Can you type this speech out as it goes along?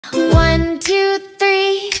1, 2,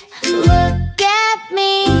 3, look at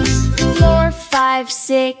me. 4, 5,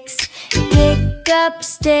 6, pick up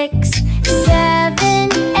sticks.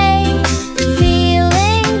 7, 8,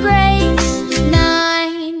 feeling great.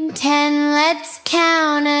 9, 10, let's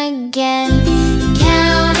count again.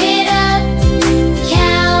 Count it up,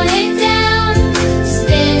 count it down.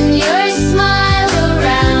 Spin your smile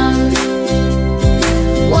around.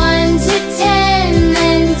 1 to 10,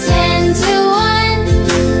 then 10 to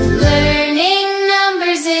 1. Learning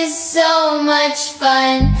numbers is so much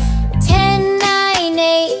fun. 10, 9,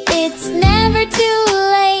 8, it's never too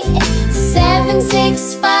late. 7,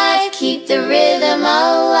 6, 5, keep the rhythm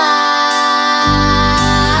alive.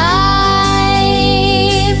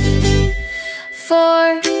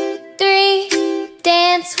 4, 3,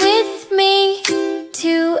 dance with me.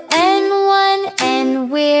 2 and 1,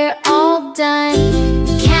 and we're all done.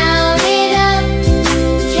 Count it up,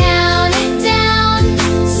 count it down.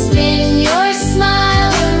 Spin your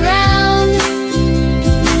smile around.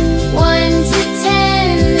 1 to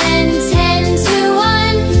 10, then 10 to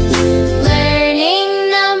 1. Learning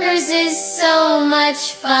numbers is so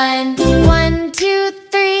much fun. 1, 2,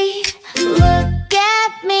 3, look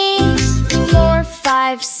at me. 4,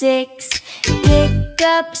 5, 6, pick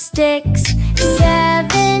up sticks.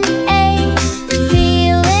 7, 8,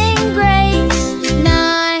 feeling great.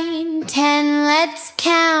 9, 10, let's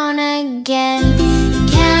count again.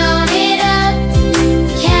 Count it up,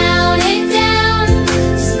 count it down.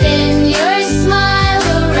 Spin your smile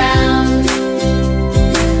around.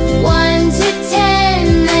 1 to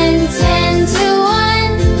 10, then 10 to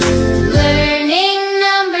 1. Learning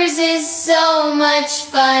numbers is so much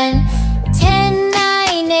fun. 10,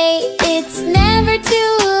 9, 8, it's never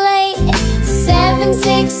too late. 7,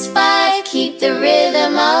 6, 5, keep the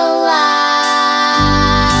rhythm alive.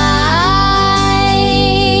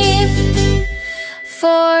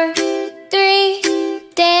 4, 3,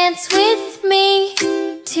 dance with me.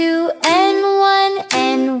 2 and 1,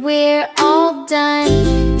 and we're all done.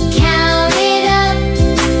 Count it up,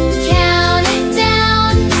 count it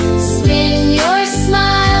down. Spin your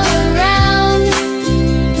smile around.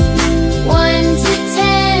 1 to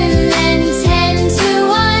 10, then 10 to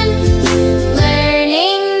 1.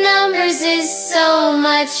 Learning numbers is so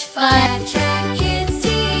much fun.